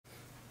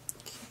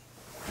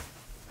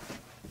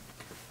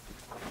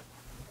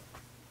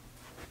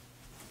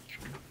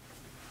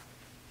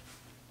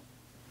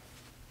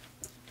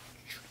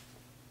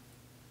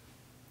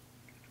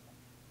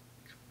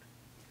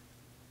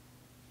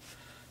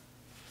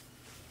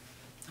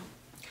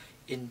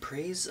In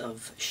Praise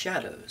of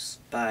Shadows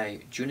by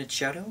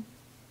Jun'ichirō.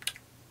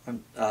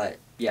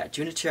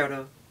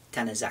 Jun'ichirō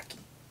Tanizaki.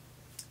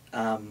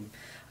 I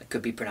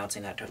could be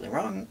pronouncing that totally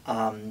wrong,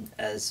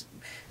 as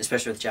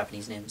especially with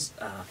Japanese names.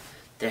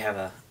 They have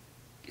a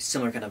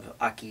similar kind of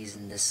akis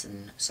and this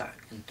and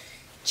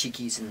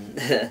chikis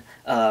and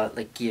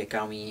like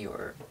kiyakami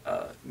or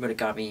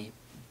murakami,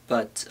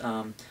 but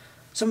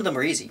some of them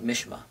are easy.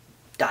 Mishima,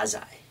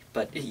 Dazai,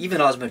 but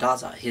even Osmo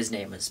Dazai, his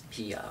name was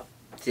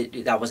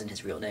that wasn't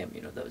his real name. You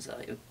know, that was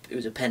it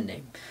was a pen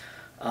name.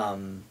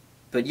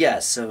 But yeah,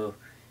 so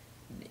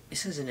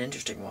this is an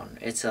interesting one.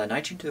 It's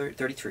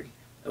 1933.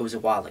 It was a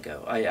while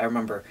ago. I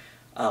remember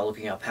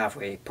looking up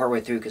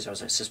partway through, because I was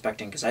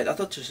suspecting, because I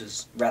thought this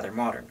was rather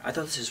modern. I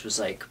thought this was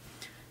like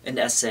an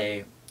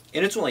essay,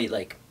 and it's only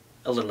like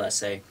a little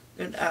essay,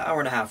 an hour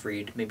and a half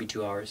read, maybe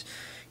 2 hours.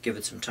 Give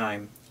it some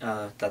time.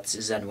 That's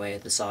the Zen way,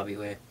 the Sabi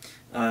way.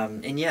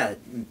 And yeah,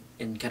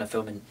 in kind of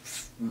film and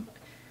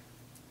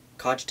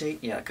cogitate?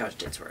 Yeah,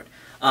 cogitate's the word.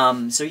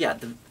 So yeah,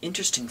 the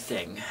interesting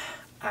thing,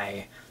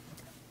 I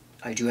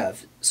do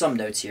have some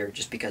notes here,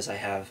 just because I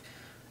have,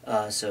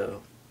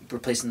 so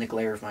replacing the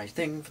glare of my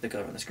thing for the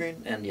color on the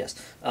screen, and yes,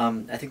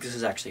 I think this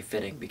is actually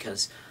fitting,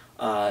 because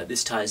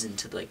this ties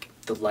into like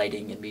the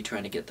lighting and me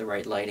trying to get the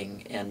right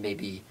lighting, and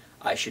maybe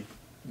I should,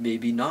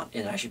 maybe not,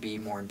 and I should be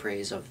more in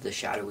praise of the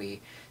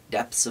shadowy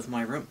depths of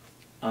my room.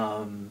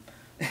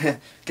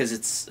 Because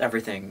it's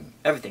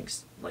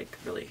everything's like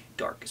really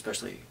dark,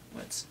 especially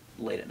when it's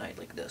late at night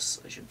like this.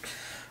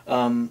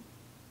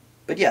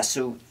 But yeah,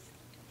 so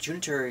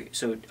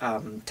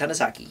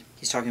Tanizaki,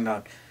 he's talking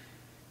about,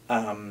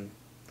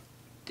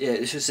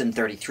 this was in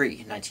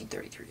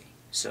 1933,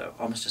 so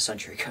almost a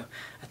century ago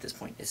at this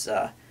point. It's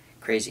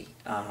crazy,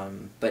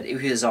 but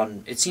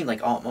it seemed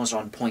like almost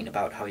on point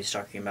about how he's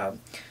talking about,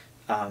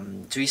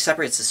 so he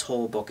separates this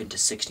whole book into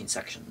 16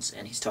 sections,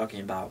 and he's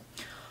talking about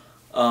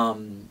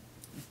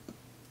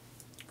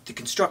the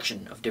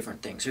construction of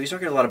different things. So he's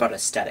talking a lot about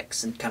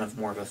aesthetics and kind of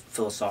more of a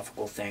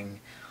philosophical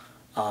thing.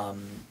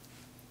 And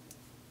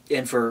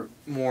for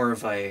more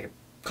of a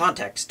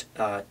context,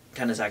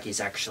 Tanizaki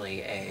is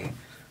actually a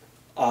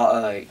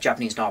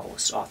Japanese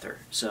novelist, author.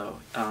 So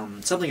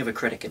something of a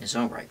critic in his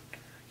own right.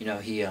 You know,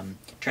 he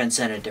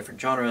transcended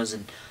different genres,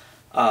 and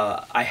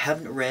I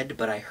haven't read,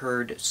 but I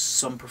heard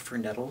Some Prefer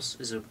Nettles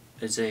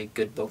is a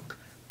good book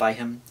by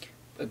him.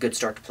 A good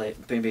start to play,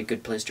 maybe a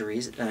good place to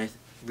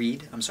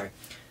read. I'm sorry.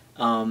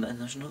 And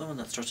there's another one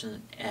that starts with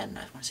an N.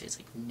 I want to say it's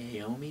like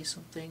Naomi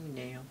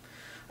something.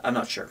 I'm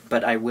not sure,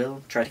 but I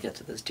will try to get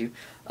to this too,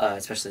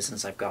 especially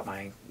since I've got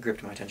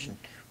gripped my attention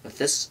with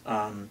this.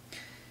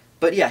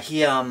 But yeah,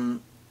 he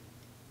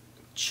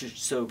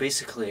so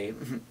basically,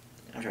 I'm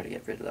trying to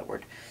get rid of that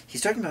word.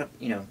 He's talking about,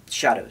 you know,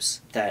 shadows,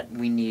 that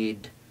we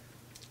need.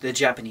 The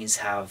Japanese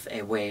have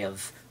a way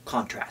of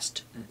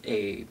contrast,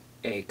 a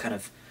kind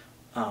of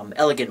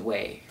elegant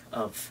way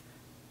of,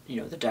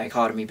 you know, the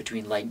dichotomy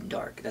between light and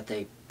dark that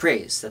they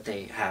praise, that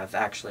they have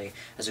actually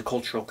as a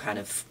cultural kind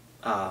of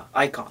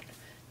icon.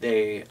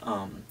 They,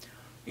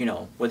 you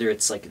know, whether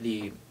it's like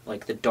the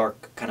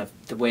dark kind of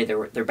the way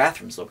their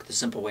bathrooms look, the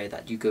simple way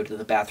that you go to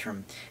the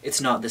bathroom, it's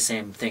not the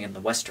same thing in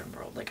the Western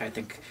world. Like, I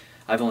think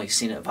I've only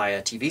seen it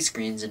via TV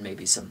screens and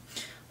maybe some,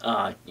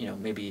 you know,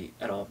 maybe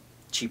at a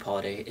cheap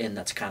Holiday Inn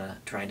that's kind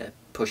of trying to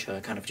push a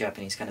kind of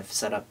Japanese kind of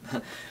setup.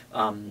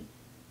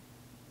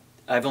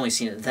 I've only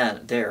seen it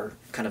there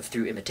kind of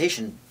through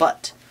imitation,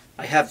 but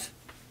I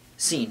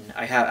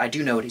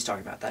do know what he's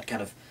talking about. That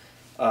kind of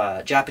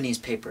Japanese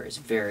paper is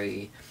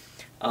very,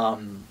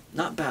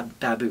 not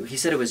babu. He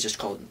said it was just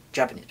called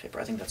Japanese paper.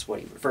 I think that's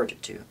what he referred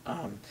it to.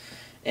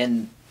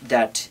 And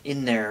that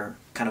in there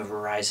kind of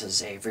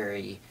arises a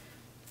very,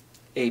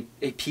 a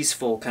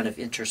peaceful kind of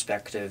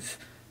introspective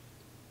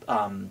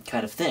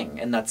kind of thing.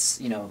 And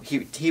that's, you know,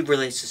 he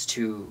relates this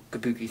to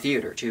kabuki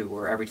theater too,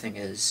 where everything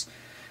is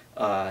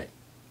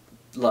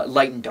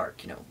light and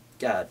dark, you know,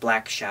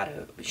 black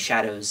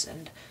shadows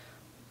and,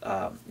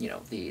 you know,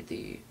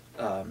 the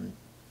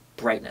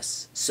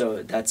brightness.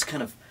 So that's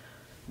kind of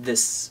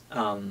this,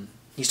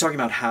 he's talking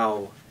about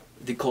how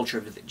the culture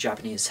of the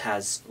Japanese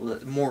has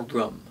more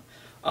room.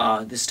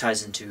 This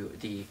ties into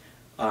the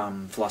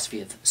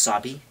philosophy of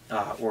sabi,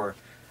 or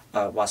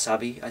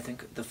wasabi, I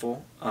think, the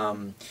full.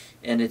 And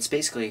it's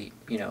basically,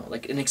 you know,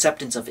 like an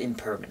acceptance of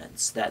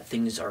impermanence, that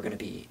things are going to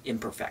be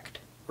imperfect,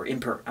 or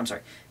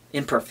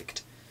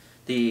imperfect.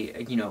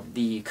 You know,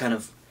 the kind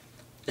of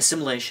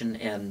assimilation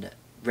and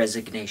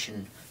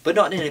resignation, but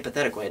not in an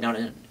apathetic way, not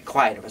in a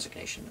quiet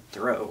resignation,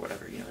 Thoreau or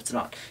whatever, you know, it's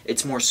not.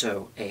 It's more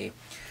so a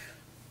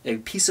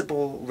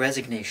peaceable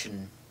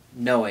resignation,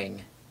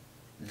 knowing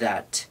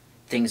that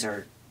things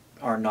are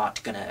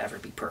not going to ever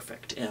be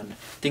perfect, and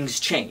things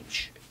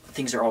change.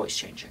 Things are always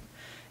changing.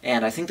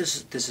 And I think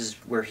this is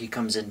where he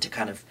comes in to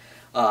kind of,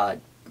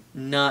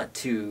 not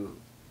to,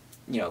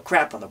 you know,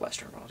 crap on the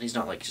Western world. He's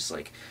not like just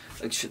like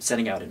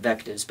setting out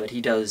invectives, but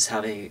he does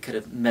have a kind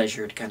of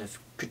measured kind of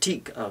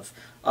critique of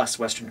us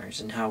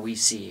Westerners and how we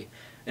see,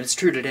 and it's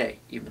true today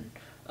even,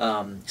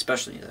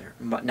 especially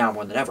now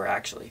more than ever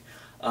actually,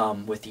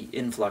 with the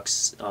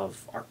influx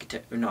of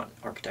not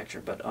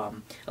architecture, but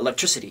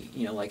electricity.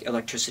 You know, like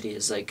electricity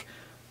is like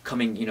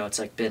coming. You know, it's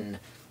like been.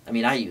 I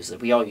mean, I use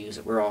it. We all use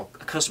it. We're all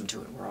accustomed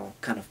to it. We're all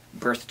kind of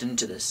birthed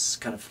into this,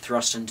 kind of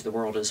thrust into the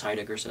world, as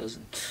Heidegger says,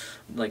 and,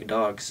 like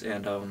dogs.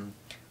 And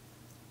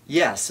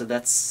yeah, so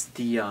that's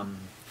the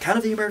kind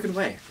of the American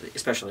way,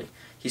 especially.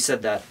 He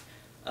said that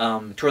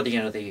toward the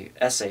end of the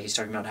essay, he's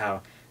talking about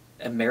how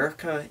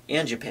America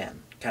and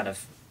Japan kind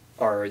of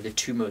are the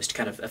two most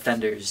kind of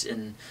offenders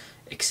in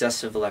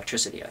excessive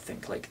electricity, I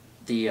think. Like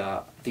the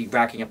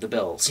racking up the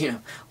bills, you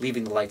know,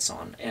 leaving the lights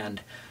on.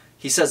 And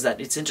he says that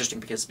it's interesting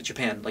because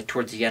Japan, like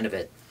towards the end of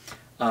it,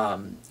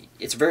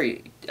 it's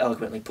very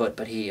eloquently put,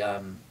 but he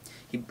you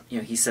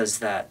know, he says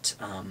that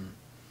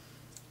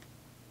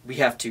we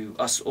have to,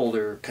 us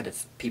older kind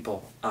of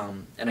people,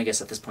 and I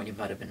guess at this point he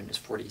might have been in his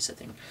 40s, I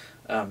think.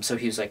 So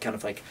he was like, kind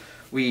of like,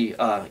 we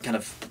kind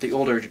of, the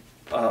older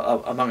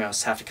among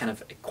us have to kind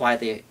of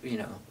quietly, you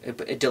know,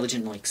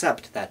 diligently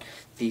accept that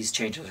these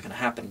changes are going to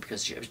happen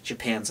because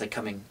Japan's like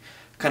coming,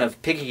 kind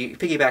of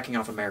piggybacking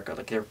off America.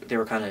 Like they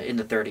were kind of in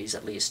the 30s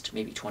at least,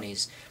 maybe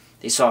 20s.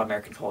 They saw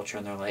American culture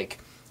and they're like,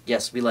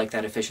 yes, we like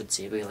that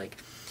efficiency. We like.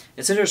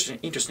 It's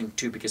interesting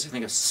too because I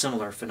think a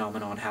similar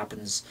phenomenon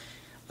happens,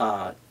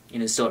 and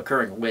is still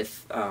occurring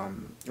with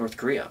North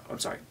Korea. I'm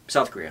sorry,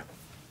 South Korea.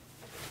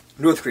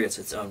 North Korea is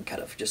its own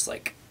kind of just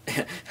like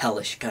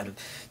hellish kind of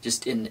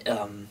just in.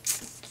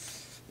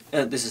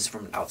 This is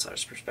from an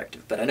outsider's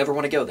perspective, but I never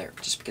want to go there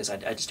just because I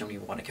just don't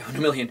even want to go in a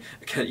million,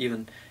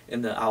 even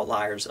in the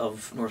outliers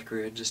of North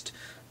Korea, just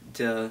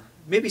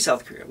maybe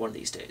South Korea one of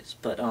these days.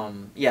 But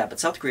yeah,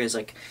 but South Korea is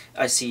like,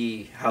 I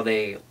see how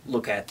they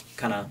look at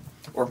kind of,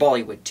 or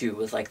Bollywood too,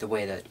 with like the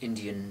way that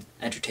Indian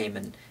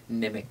entertainment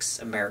mimics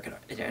American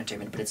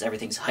entertainment, but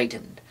everything's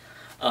heightened.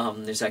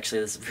 There's actually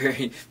this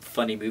very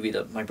funny movie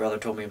that my brother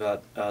told me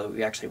about that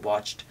we actually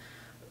watched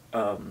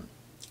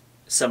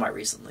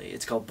semi-recently.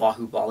 It's called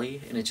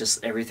Bahubali, and it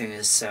just, everything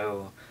is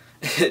so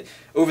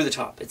over the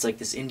top. It's like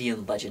this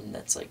Indian legend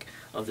that's like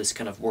of this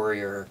kind of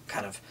warrior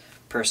kind of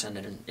person,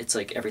 and it's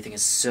like everything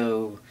is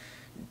so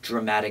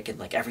dramatic and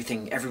like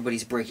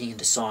everybody's breaking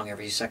into song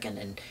every second,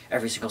 and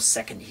every single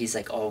second he's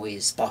like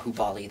always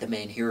Bahubali, the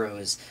main hero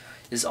is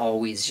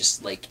always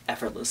just like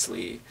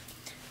effortlessly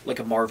like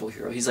a Marvel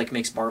hero. He's like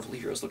makes Marvel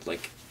heroes look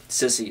like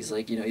sissies,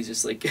 like, you know, he's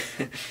just like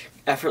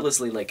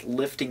effortlessly like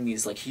lifting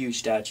these like huge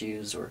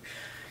statues, or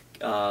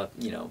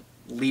you know,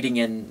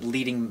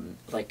 leading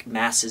like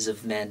masses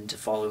of men to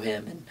follow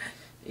him, and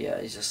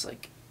yeah, he's just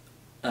like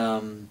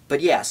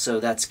but yeah, so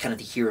that's kind of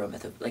the hero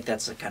myth of, like,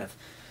 that's the kind of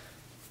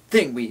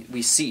thing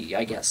we see,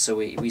 I guess. So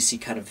we see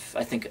kind of,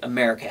 I think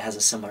America has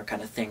a similar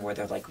kind of thing where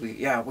they're like,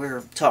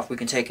 we're tough, we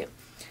can take it.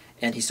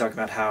 And he's talking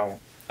about how,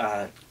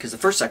 because the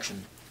first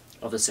section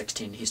of the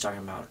 16, he's talking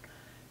about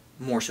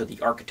more so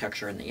the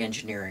architecture and the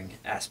engineering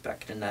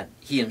aspect, and that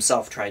he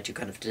himself tried to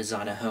kind of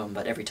design a home,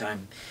 but every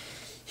time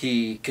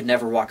he could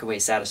never walk away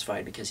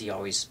satisfied because he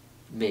always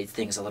made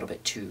things a little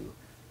bit too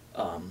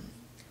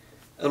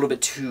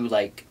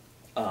like,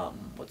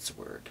 what's the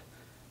word?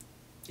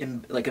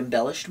 Like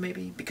embellished,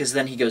 maybe? Because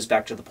then he goes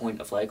back to the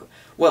point of like,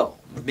 well,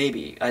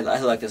 maybe, I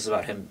like this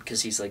about him,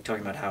 because he's like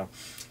talking about how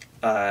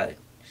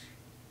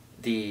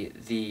he's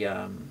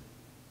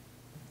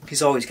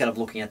always kind of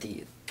looking at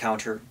the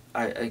counter,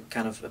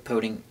 kind of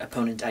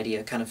opponent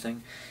idea kind of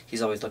thing.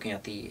 He's always looking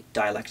at the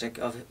dialectic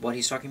of what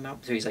he's talking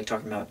about. So he's like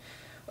talking about,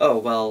 oh,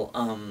 well,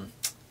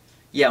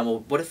 yeah, well,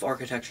 what if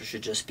architecture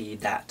should just be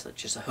that, like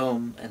just a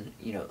home, and,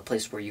 you know, a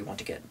place where you want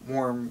to get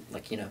warm,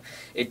 like, you know,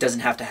 it doesn't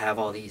have to have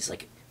all these,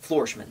 like,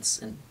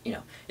 flourishments, and, you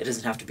know, it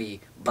doesn't have to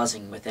be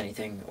buzzing with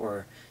anything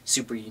or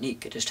super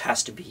unique, it just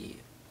has to be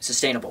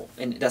sustainable,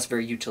 and that's a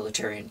very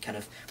utilitarian, kind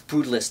of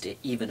brutalist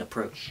even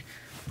approach.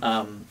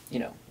 You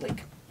know,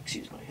 like,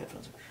 excuse my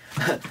headphones.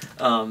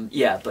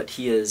 Yeah, but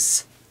he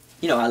is,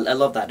 you know, I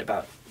love that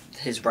about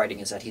his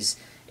writing, is that he's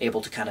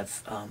able to kind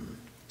of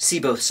see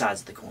both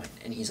sides of the coin,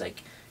 and he's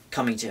like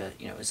coming to,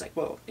 you know, it's like,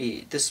 whoa,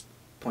 this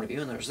point of view,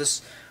 and there's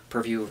this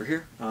purview over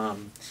here.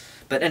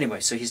 But anyway,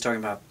 so he's talking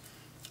about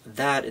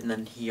that, and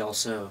then he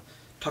also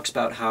talks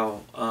about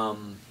how,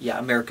 yeah,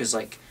 America's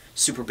like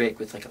super big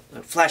with like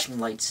flashing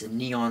lights and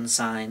neon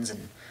signs,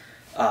 and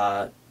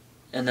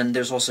then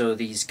there's also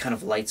these kind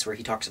of lights where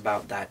he talks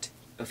about that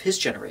of his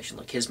generation,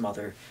 like his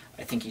mother.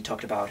 I think he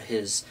talked about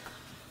his,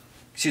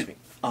 excuse me,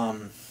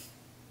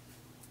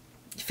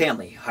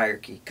 family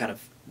hierarchy, kind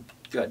of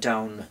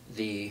down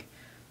the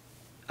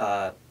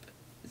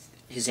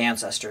his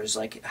ancestors,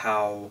 like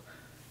how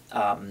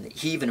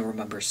he even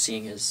remembers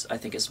seeing his, I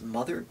think his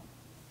mother,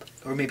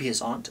 or maybe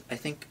his aunt, I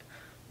think,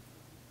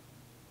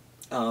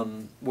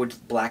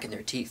 would blacken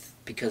their teeth,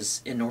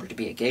 because in order to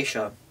be a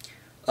geisha,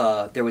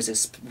 there was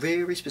this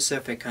very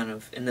specific kind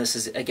of, and this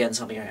is again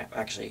something I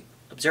actually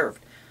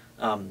observed,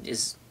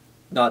 is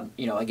not,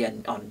 you know,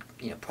 again on,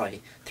 you know,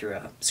 probably through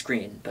a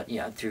screen, but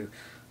yeah, through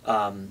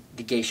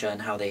the geisha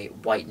and how they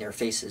whiten their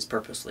faces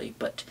purposely,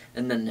 but,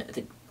 and then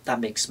that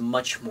makes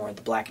much more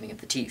the blackening of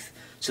the teeth.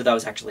 So that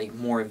was actually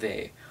more of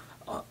a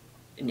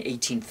in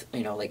 18th,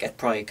 you know, like it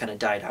probably kind of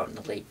died out in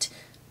the late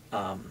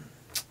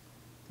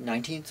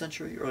 19th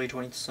century, early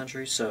 20th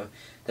century. So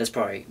that's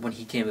probably when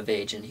he came of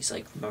age, and he's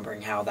like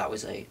remembering how that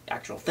was a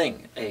actual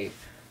thing, a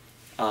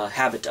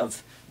habit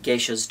of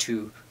geishas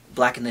to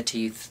blacken the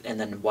teeth and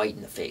then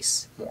whiten the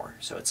face more.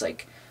 So it's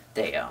like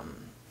they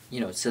you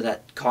know, so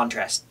that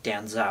contrast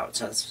stands out.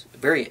 So that's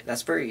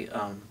very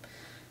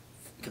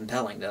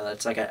compelling, though.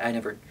 That's like I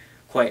never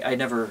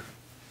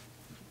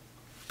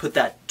put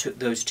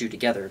those two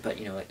together. But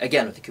you know,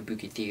 again, with the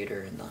kabuki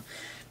theater and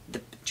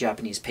the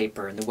Japanese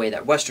paper and the way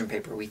that Western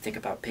paper, we think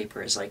about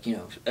paper as like, you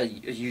know, a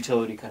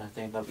utility kind of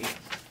thing that we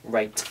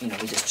write, you know,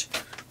 we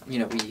just, you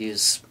know, we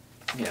use,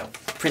 you know,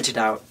 print it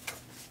out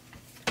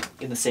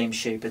in the same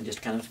shape and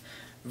just kind of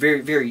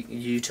very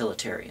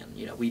utilitarian.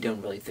 You know, we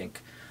don't really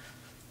think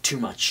too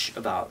much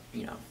about,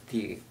 you know,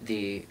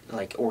 the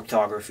like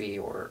orthography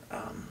or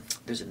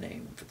there's a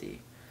name for the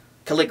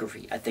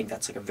calligraphy. I think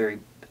that's like a very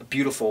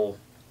beautiful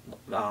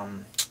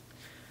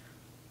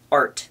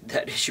art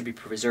that should be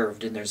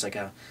preserved, and there's like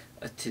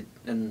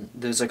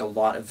there's like a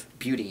lot of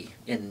beauty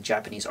in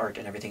Japanese art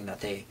and everything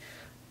that they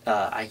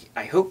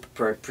I hope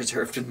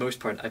preserved for the most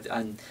part.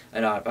 I'm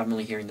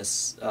only hearing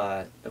this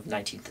of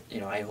 19th.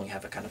 You know, I only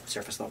have a kind of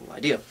surface level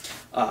idea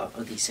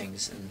of these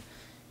things,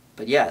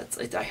 but yeah,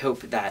 I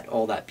hope that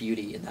all that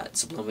beauty and that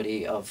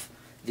sublimity of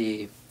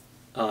the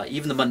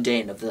even the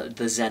mundane of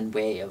the Zen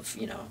way of,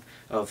 you know,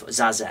 of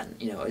zazen.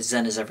 You know,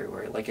 Zen is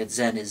everywhere. Like a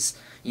Zen is,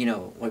 you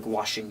know, like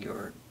washing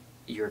your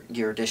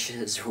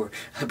dishes or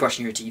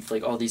brushing your teeth.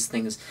 Like all these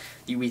things,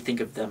 we think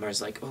of them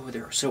as like, oh,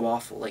 they're so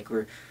awful. Like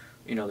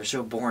you know, they're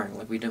so boring.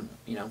 Like we don't,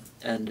 you know,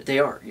 and they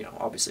are. You know,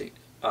 obviously,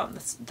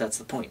 that's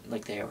the point.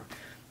 Like they are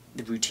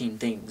the routine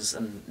things,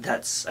 and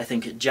that's, I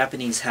think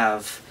Japanese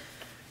have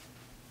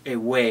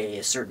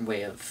a certain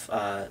way of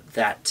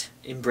that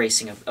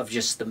embracing of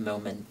just the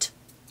moment,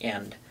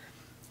 and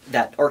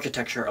that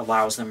architecture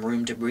allows them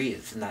room to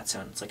breathe in that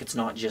sense. Like it's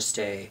not just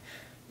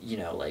you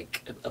know,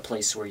 like a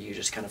place where you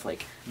just kind of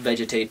like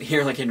vegetate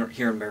here, like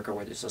here in America,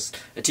 where there's just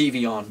a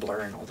TV on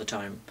blaring all the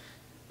time,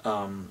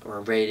 or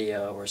a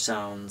radio or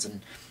sounds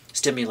and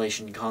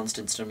stimulation,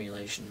 constant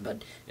stimulation.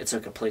 But it's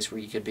like a place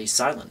where you could be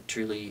silent,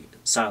 truly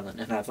silent,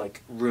 and have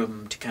like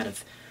room to kind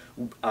of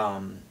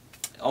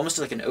almost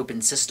like an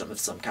open system of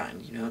some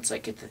kind. You know, it's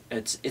like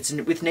it's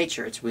with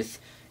nature.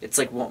 It's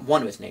like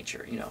one with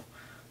nature. You know,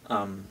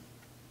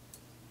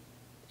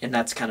 and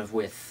that's kind of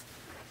with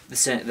the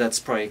same. That's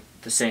probably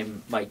the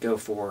same might go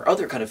for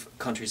other kind of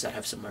countries that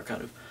have similar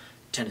kind of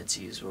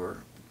tendencies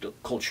or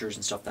cultures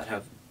and stuff that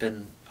have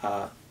been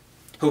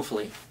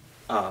hopefully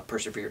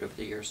persevered over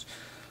the years.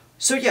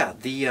 So yeah,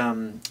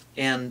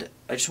 and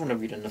I just want to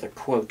read another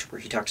quote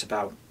where he talks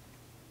about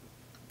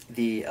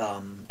the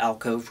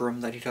alcove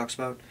room that he talks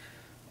about.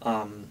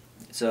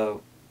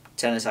 So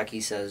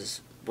Tanizaki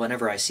says,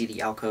 "Whenever I see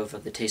the alcove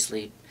of the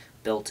tastefully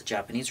built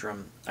Japanese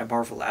room, I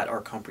marvel at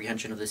our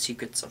comprehension of the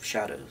secrets of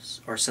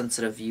shadows, our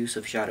sensitive use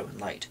of shadow and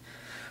light.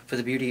 For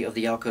the beauty of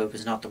the alcove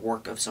is not the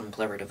work of some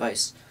clever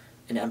device,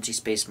 an empty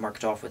space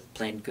marked off with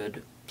plain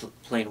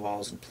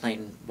walls and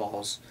plain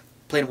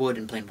wood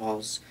and plain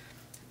walls,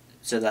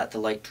 so that the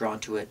light drawn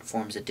to it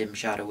forms a dim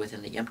shadow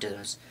within the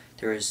emptiness.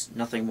 There is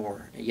nothing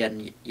more,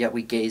 yet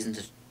we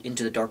gaze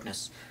into the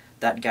darkness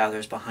that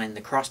gathers behind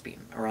the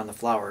crossbeam, around the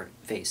flower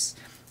vase,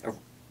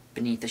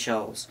 beneath the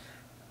shelves,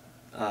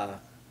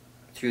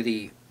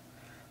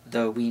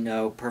 though we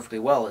know perfectly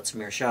well it's a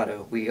mere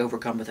shadow, we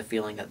overcome with a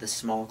feeling that this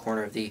small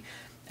corner of the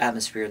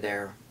atmosphere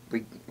there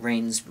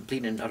reigns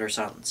complete and utter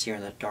silence. Here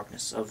in the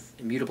darkness of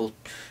immutable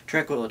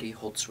tranquility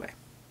holds sway."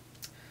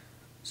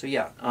 So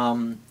yeah,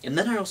 and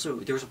then there was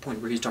a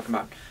point where he was talking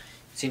about,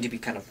 seemed to be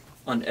kind of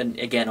and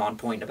again on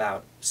point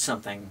about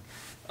something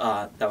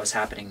that was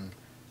happening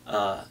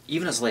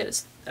even as late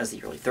as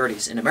the early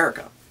 30s in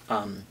America,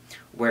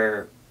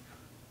 where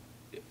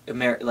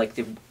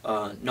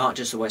not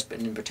just the West, but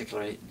in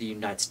particular the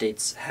United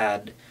States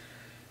had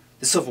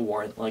the Civil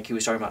War. Like he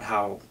was talking about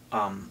how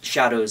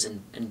shadows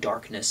and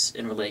darkness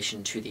in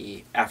relation to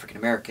the African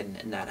American,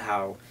 and that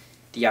how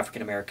the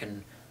African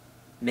American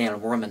man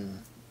and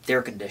woman,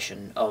 their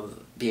condition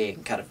of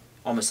being kind of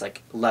almost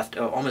like left,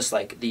 almost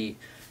like the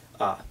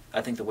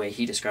I think the way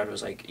he described it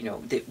was like, you know,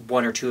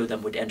 one or two of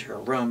them would enter a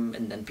room,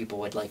 and then people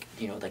would like,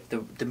 you know, like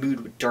the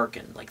mood would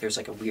darken. Like there's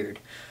like a weird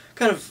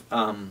kind of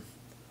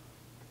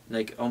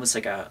like almost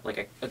like a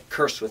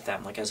curse with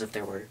them, like as if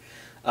they were,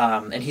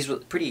 and he's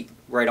pretty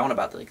right on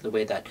about like the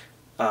way that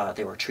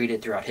they were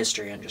treated throughout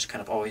history, and just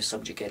kind of always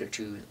subjugated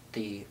to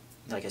the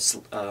like a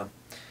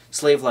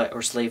slave-like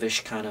or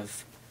slavish kind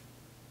of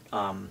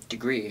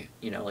degree,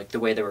 you know, like the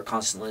way they were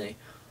constantly,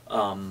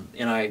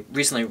 and I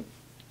recently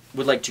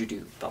would like to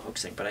do Bell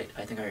Hooks thing, but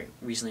I think I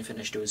recently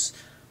finished, it was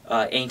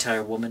Ain't I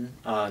a Woman,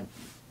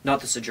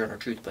 not the Sojourner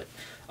Truth, but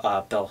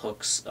Bell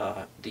Hooks,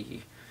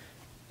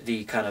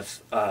 the kind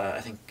of,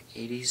 I think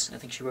 80s, I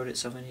think she wrote it,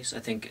 70s, I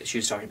think she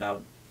was talking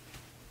about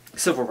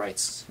civil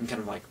rights, and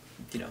kind of like,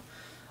 you know,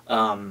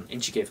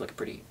 and she gave like a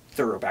pretty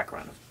thorough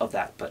background of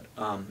that, but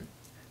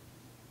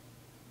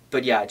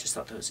but yeah, I just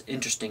thought that was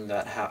interesting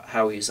that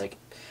how he's like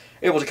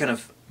able to kind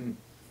of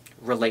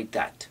relate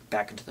that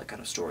back into that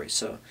kind of story.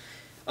 So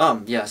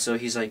yeah, so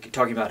he's like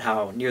talking about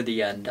how near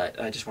the end,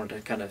 I just wanted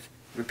to kind of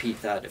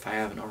repeat that if I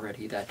haven't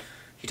already, that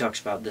he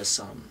talks about this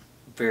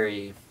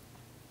very,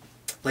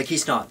 like,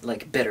 he's not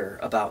like bitter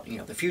about, you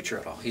know, the future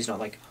at all. He's not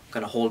like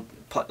gonna hold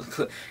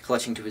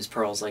clutching to his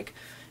pearls, like,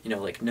 you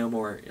know, like no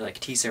more like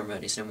tea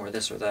ceremonies, no more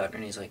this or that.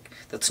 And he's like,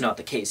 that's not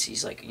the case.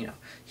 He's like, you know,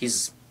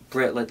 he's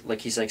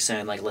like he's like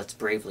saying like, let's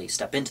bravely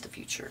step into the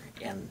future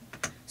and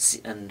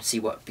see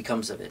what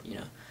becomes of it, you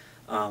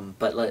know.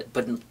 But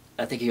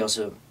I think he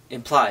also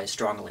implies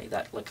strongly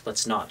that, like,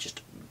 let's not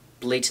just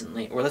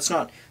blatantly, or let's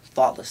not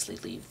thoughtlessly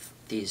leave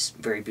these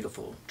very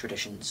beautiful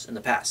traditions in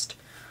the past.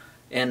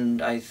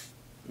 And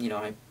you know,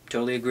 I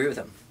totally agree with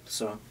him.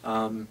 So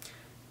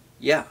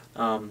yeah.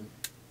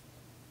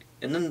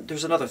 And then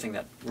there's another thing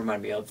that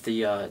reminded me of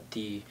the I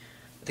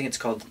think it's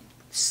called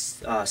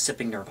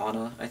Sipping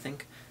Nirvana, I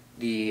think.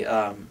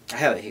 I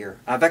have it here.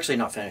 I've actually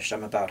not finished.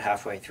 I'm about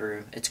halfway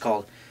through. It's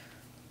called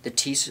The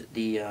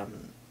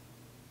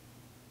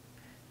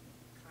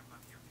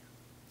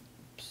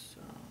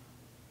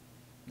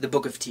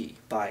Book of Tea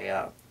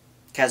by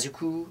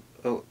Kazuku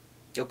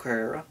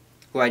Okura,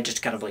 who I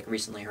just kind of like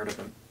recently heard of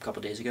him a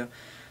couple days ago.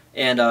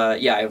 And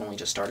yeah, I only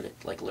just started it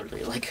like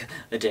literally like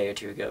a day or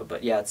two ago.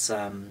 But yeah, it's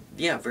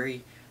yeah,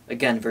 very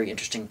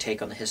interesting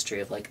take on the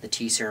history of like the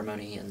tea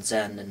ceremony and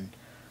Zen, and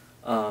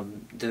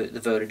the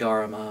voda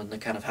dharma, and the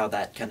kind of how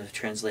that kind of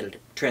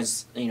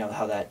you know,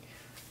 how that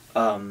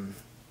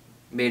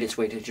made its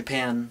way to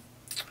Japan.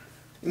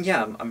 And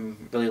yeah,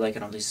 I'm really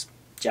liking all these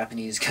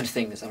Japanese kind of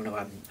things. I don't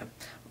know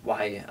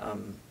why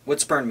what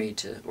spurred me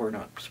to, or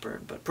not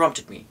spurred, but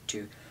prompted me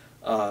to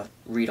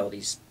read all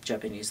these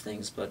Japanese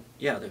things. But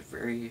yeah, they're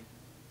very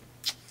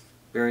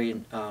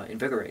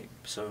invigorating.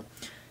 So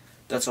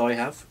that's all I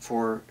have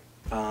for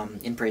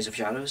In Praise of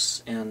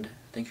Shadows, and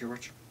thank you for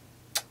watching.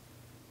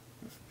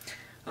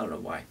 I don't know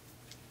why.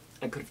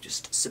 I could have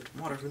just sipped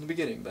water from the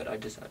beginning, but I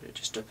decided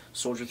just to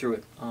soldier through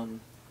it.